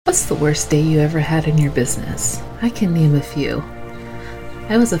What's the worst day you ever had in your business? I can name a few.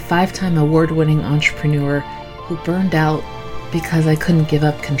 I was a 5-time award-winning entrepreneur who burned out because I couldn't give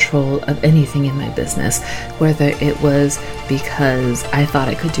up control of anything in my business, whether it was because I thought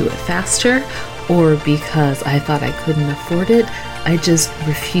I could do it faster or because I thought I couldn't afford it. I just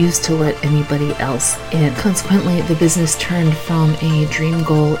refused to let anybody else in. Consequently, the business turned from a dream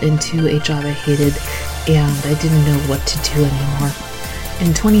goal into a job I hated, and I didn't know what to do anymore.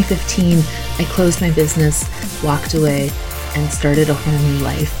 In 2015, I closed my business, walked away, and started a whole new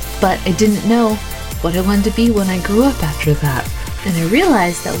life. But I didn't know what I wanted to be when I grew up after that. And I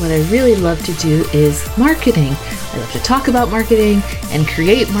realized that what I really love to do is marketing. I love to talk about marketing and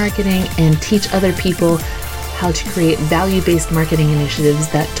create marketing and teach other people how to create value-based marketing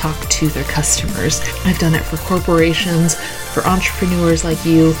initiatives that talk to their customers. I've done it for corporations, for entrepreneurs like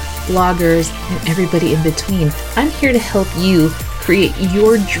you, bloggers, and everybody in between. I'm here to help you create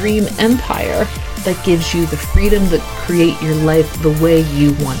your dream empire that gives you the freedom to create your life the way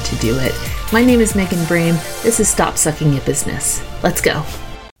you want to do it. My name is Megan Brame. This is Stop Sucking at Business. Let's go.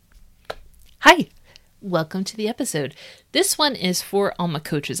 Hi, welcome to the episode. This one is for all my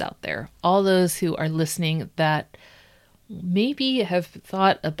coaches out there, all those who are listening that maybe have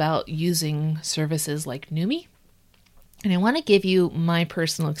thought about using services like Noomi. And I want to give you my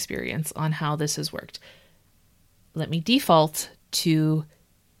personal experience on how this has worked. Let me default to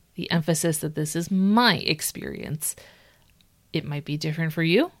the emphasis that this is my experience. It might be different for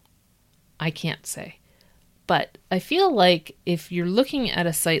you. I can't say. But I feel like if you're looking at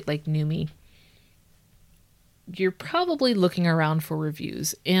a site like Noomi, you're probably looking around for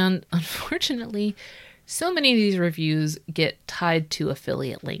reviews. And unfortunately, so many of these reviews get tied to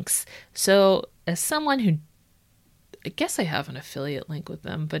affiliate links. So as someone who, I guess I have an affiliate link with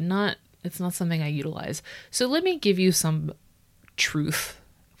them, but it's not something I utilize. So let me give you some truth,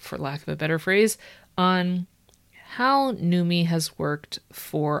 for lack of a better phrase, on how Noomi has worked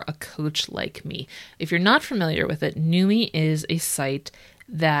for a coach like me. If you're not familiar with it, Noomi is a site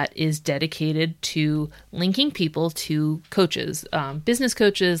that is dedicated to linking people to coaches, business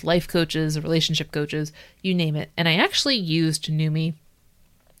coaches, life coaches, relationship coaches, you name it. And I actually used Noomi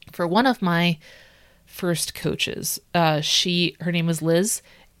for one of my first coaches. Her name was Liz,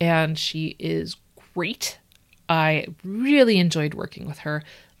 and she is great. I really enjoyed working with her,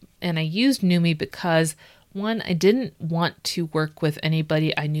 and I used Noomi because, one, I didn't want to work with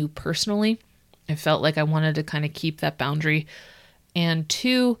anybody I knew personally. I felt like I wanted to kind of keep that boundary. And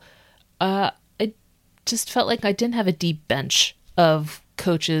two, I just felt like I didn't have a deep bench of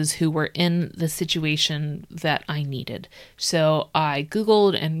coaches who were in the situation that I needed. So I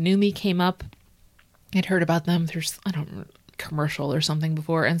Googled and Noomi came up. I'd heard about them through, commercial or something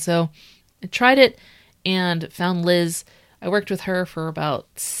before. And so I tried it and found Liz. I worked with her for about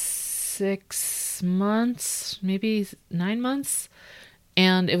 6 months, maybe 9 months,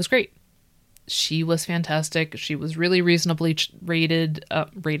 and it was great. She was fantastic. She was really reasonably rated,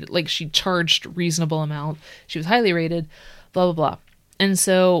 like she charged reasonable amount. She was highly rated, blah, blah, blah. And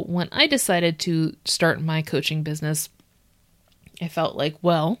so when I decided to start my coaching business, I felt like,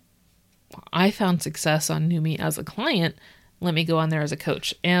 well, I found success on Noomi as a client. Let me go on there as a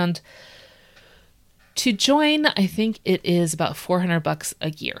coach. And to join, I think it is about $400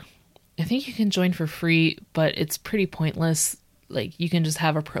 a year. I think you can join for free, but it's pretty pointless. Like, you can just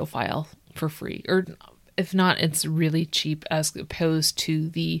have a profile for free, or if not, it's really cheap as opposed to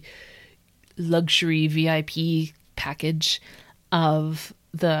the luxury VIP package of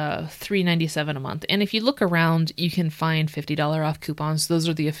the $397 a month. And if you look around, you can find $50 off coupons. Those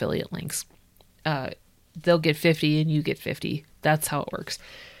are the affiliate links. They'll get 50 and you get 50. That's how it works.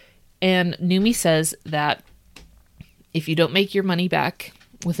 And Noomi says that if you don't make your money back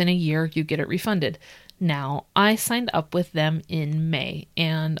within a year, you get it refunded. Now, I signed up with them in May,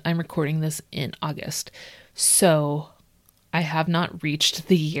 and I'm recording this in August. So I have not reached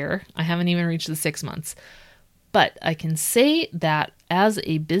the year. I haven't even reached the 6 months. But I can say that as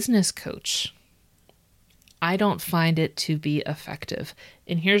a business coach, I don't find it to be effective.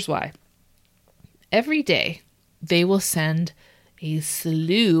 And here's why. Every day, they will send a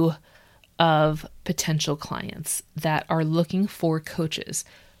slew of potential clients that are looking for coaches.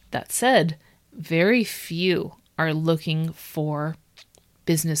 That said, very few are looking for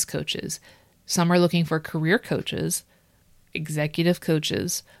business coaches. Some are looking for career coaches, executive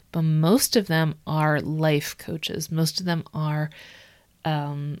coaches, but most of them are life coaches. Most of them are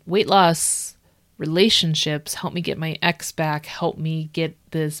weight loss, relationships, help me get my ex back, help me get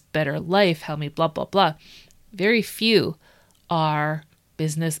this better life, help me blah, blah, blah. Very few are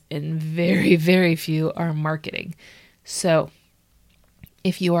business and very, very few are marketing. So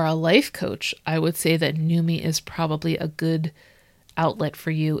If you are a life coach, I would say that Numi is probably a good outlet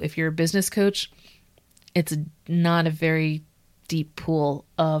for you. If you're a business coach, it's not a very deep pool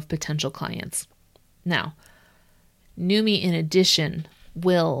of potential clients. Now, Numi, in addition,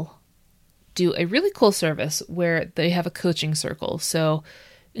 will do a really cool service where they have a coaching circle. So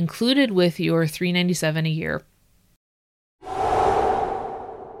included with your $397 a year.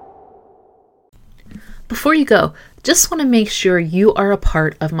 Before you go, just want to make sure you are a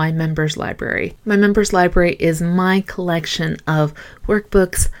part of my members library. My members library is my collection of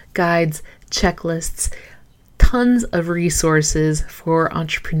workbooks, guides, checklists, tons of resources for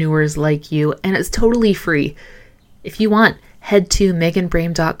entrepreneurs like you, and it's totally free. If you want, head to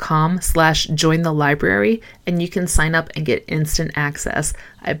meganbrame.com/join the library and you can sign up and get instant access.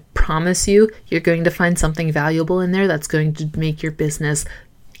 I promise you, you're going to find something valuable in there that's going to make your business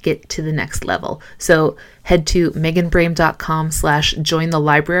get to the next level. So head to meganbrame.com/join the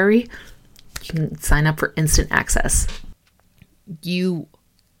library. You can sign up for instant access. You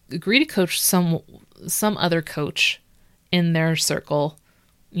agree to coach some other coach in their circle,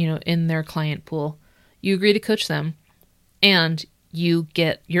 in their client pool. You agree to coach them and you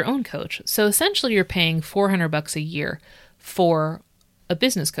get your own coach. So essentially you're paying $400 a year for a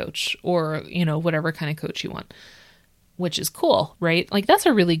business coach or, whatever kind of coach you want, which is cool, right? Like that's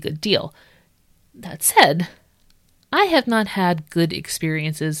a really good deal. That said, I have not had good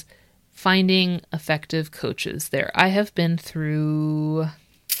experiences finding effective coaches there. I have been through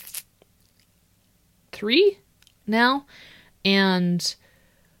 3 now, and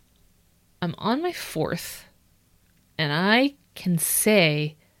I'm on my 4th, and I can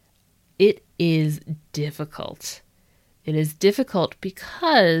say it is difficult. It is difficult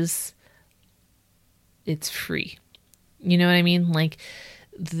because it's free. You know what I mean? Like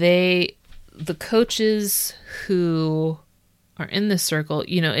the coaches who are in this circle,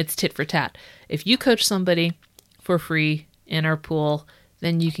 it's tit for tat. If you coach somebody for free in our pool,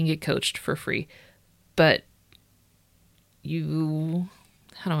 then you can get coached for free. But how do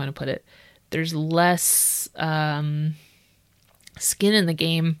I want to put it? There's less skin in the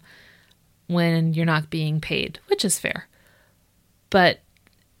game when you're not being paid, which is fair. But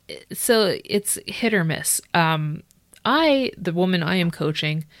so it's hit or miss. The woman I am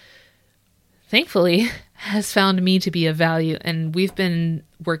coaching, thankfully, has found me to be of value, and we've been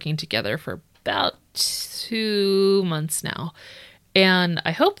working together for about 2 months now. And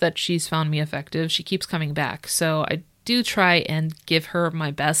I hope that she's found me effective. She keeps coming back. So I do try and give her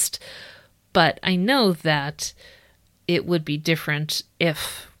my best, but I know that it would be different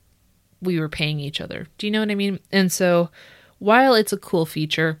if we were paying each other. Do you know what I mean? And so while it's a cool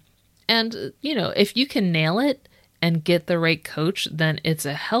feature, and if you can nail it and get the right coach, then it's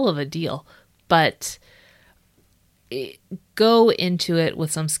a hell of a deal. But go into it with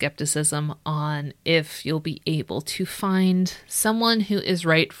some skepticism on if you'll be able to find someone who is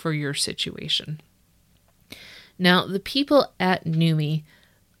right for your situation. Now, the people at Numi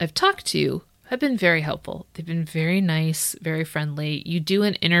I've talked to have been very helpful. They've been very nice, very friendly. You do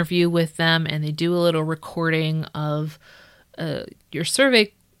an interview with them and they do a little recording of your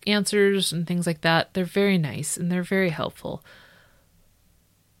survey answers and things like that. They're very nice and they're very helpful.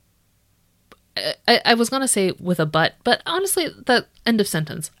 I was going to say with a but honestly, the end of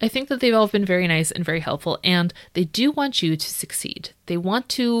sentence. I think that they've all been very nice and very helpful, and they do want you to succeed. They want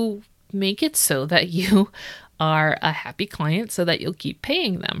to make it so that you are a happy client so that you'll keep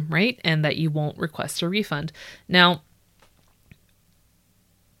paying them, right? And that you won't request a refund. Now,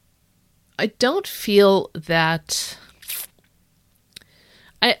 I don't feel that...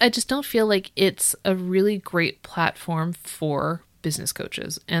 I just don't feel like it's a really great platform for business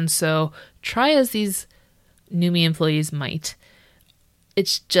coaches. And so try as these Numi employees might,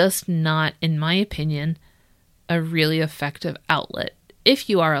 it's just not, in my opinion, a really effective outlet. If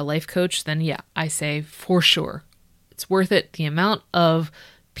you are a life coach, then yeah, I say for sure, it's worth it. The amount of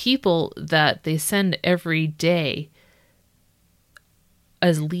people that they send every day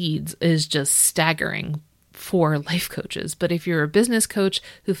as leads is just staggering for life coaches. But if you're a business coach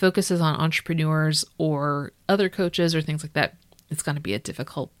who focuses on entrepreneurs or other coaches or things like that, it's going to be a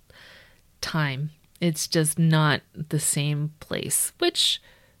difficult time. It's just not the same place, which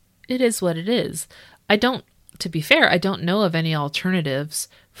it is what it is. To be fair, I don't know of any alternatives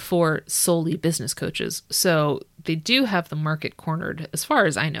for solely business coaches. So they do have the market cornered as far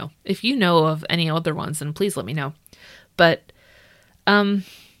as I know. If you know of any other ones, then please let me know. But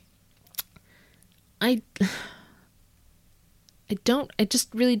I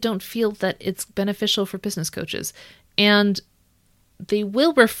just really don't feel that it's beneficial for business coaches. And they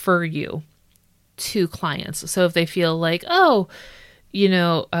will refer you to clients. So if they feel like, oh,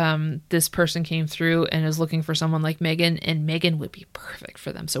 this person came through and is looking for someone like Megan, and Megan would be perfect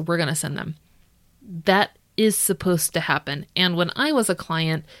for them, so we're going to send them. That is supposed to happen. And when I was a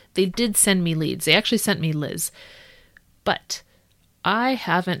client, they did send me leads. They actually sent me Liz. But I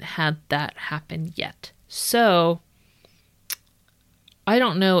haven't had that happen yet. So I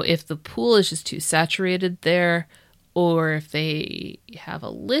don't know if the pool is just too saturated there, or if they have a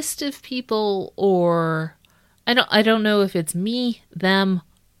list of people, or I don't know if it's me, them.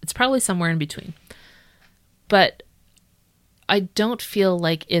 It's probably somewhere in between. But I don't feel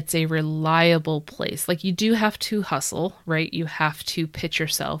like it's a reliable place. Like, you do have to hustle, right? You have to pitch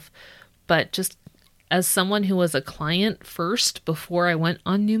yourself. But just as someone who was a client first before I went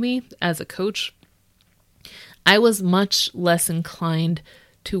on Numi as a coach, I was much less inclined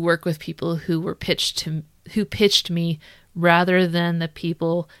to work with people who pitched me rather than the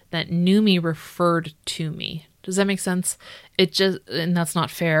people that Numi referred to me. Does that make sense? And that's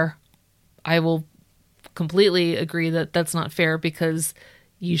not fair. I will completely agree that that's not fair, because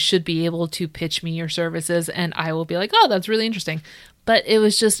you should be able to pitch me your services and I will be like, oh, that's really interesting. But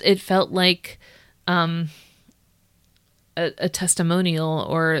it felt like a testimonial,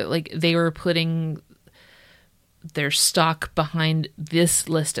 or like they were putting their stock behind this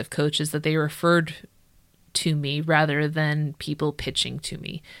list of coaches that they referred to me rather than people pitching to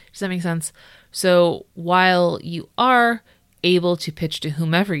me. Does that make sense? So while you are able to pitch to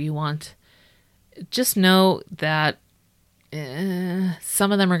whomever you want, just know that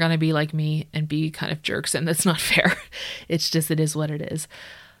some of them are going to be like me and be kind of jerks, and that's not fair. It is what it is.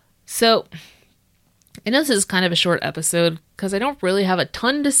 So I know this is kind of a short episode because I don't really have a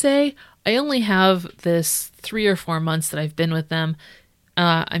ton to say. I only have this 3 or 4 months that I've been with them.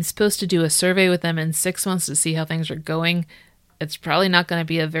 I'm supposed to do a survey with them in 6 months to see how things are going. It's probably not going to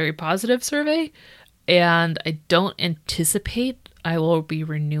be a very positive survey, and I don't anticipate I will be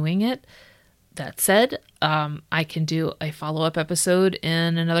renewing it. That said, I can do a follow-up episode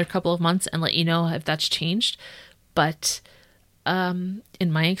in another couple of months and let you know if that's changed. But in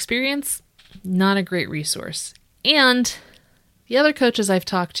my experience, not a great resource. And the other coaches I've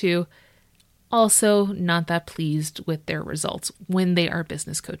talked to, also not that pleased with their results when they are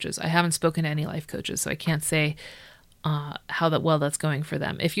business coaches. I haven't spoken to any life coaches, so I can't say how that's going for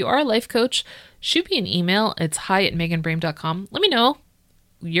them. If you are a life coach, shoot me an email. It's hi@meganbrame.com. Let me know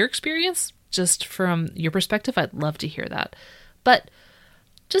your experience, just from your perspective. I'd love to hear that. But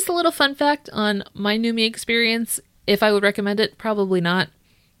just a little fun fact on my Numi experience. If I would recommend it, probably not.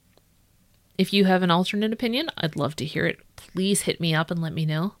 If you have an alternate opinion, I'd love to hear it. Please hit me up and let me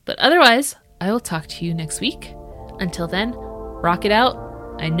know. But otherwise, I will talk to you next week. Until then, rock it out.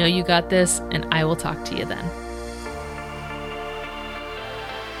 I know you got this, and I will talk to you then.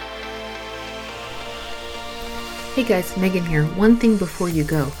 Hey guys, Megan here. One thing before you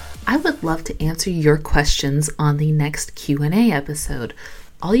go. I would love to answer your questions on the next Q&A episode.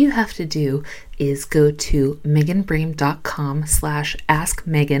 All you have to do is go to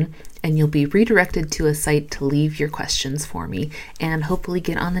meganbrame.com/askmegan, and you'll be redirected to a site to leave your questions for me and hopefully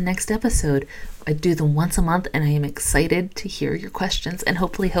get on the next episode. I do them once a month, and I am excited to hear your questions and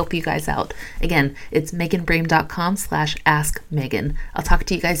hopefully help you guys out. Again, it's meganbrame.com/askmegan. I'll talk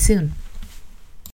to you guys soon.